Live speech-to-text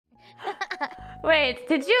Wait,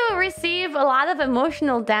 did you receive a lot of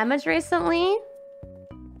emotional damage recently?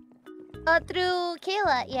 Through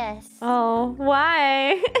Kayla, yes. Oh,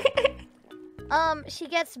 why? She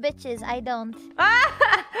gets bitches, I don't.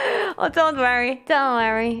 Oh, don't worry. Don't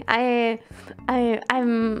worry. I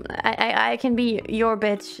can be your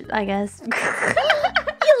bitch, I guess.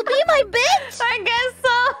 You'll be my bitch? I guess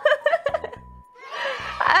so.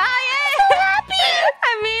 Oh, yeah. So happy!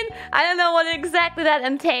 I mean, I don't know what exactly that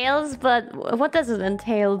entails, but what does it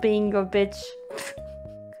entail being your bitch?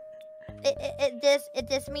 It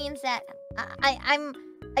just means that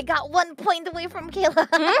I got 1 point away from Kayla.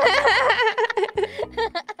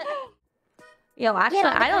 Yo, actually,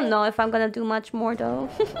 Yeah, I don't know if I'm gonna do much more though.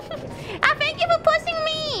 Ah, thank you for pushing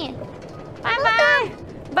me. Bye bye.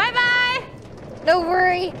 Bye bye. Don't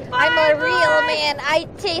worry, Bye, I'm a real bye. man. I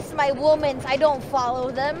chase my womans. I don't follow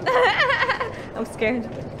them. I'm scared.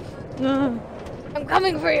 I'm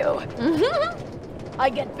coming for you. I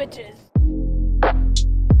get bitches.